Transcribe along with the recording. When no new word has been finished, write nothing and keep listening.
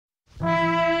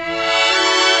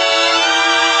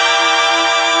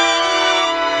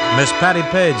Miss Patty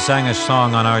Page sang a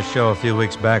song on our show a few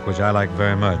weeks back, which I like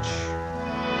very much.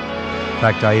 In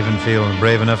fact, I even feel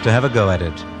brave enough to have a go at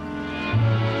it.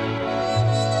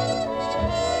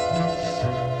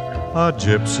 A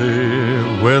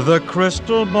gypsy with a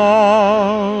crystal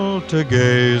ball to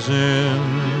gaze in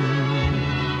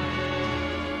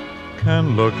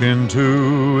can look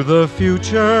into the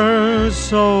future,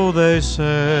 so they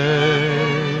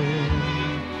say.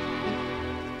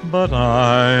 But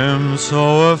I am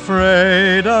so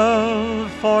afraid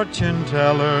of fortune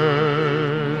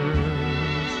tellers.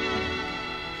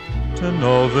 To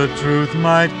know the truth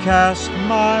might cast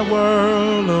my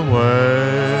world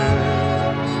away.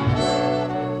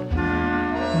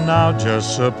 Now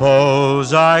just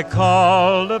suppose I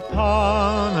called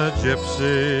upon a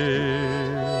gypsy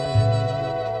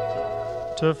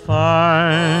to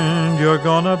find you're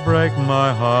gonna break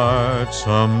my heart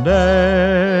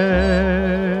someday.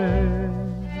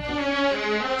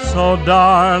 So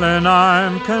darling,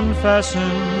 I'm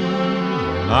confessing,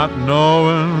 not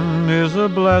knowing is a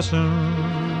blessing,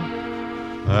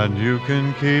 and you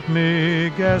can keep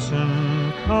me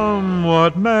guessing come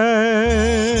what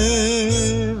may.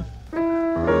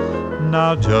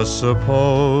 Now just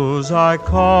suppose I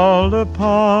called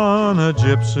upon a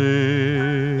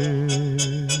gypsy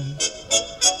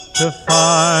to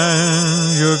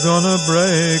find you're gonna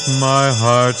break my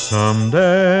heart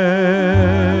someday.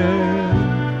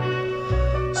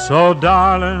 So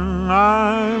darling,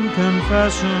 I'm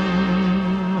confessing,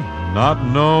 not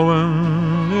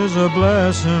knowing is a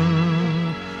blessing,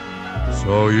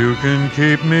 so you can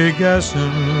keep me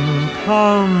guessing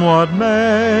come what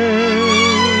may.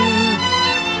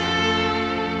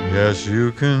 Yes,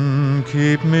 you can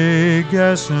keep me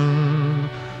guessing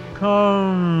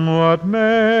come what may.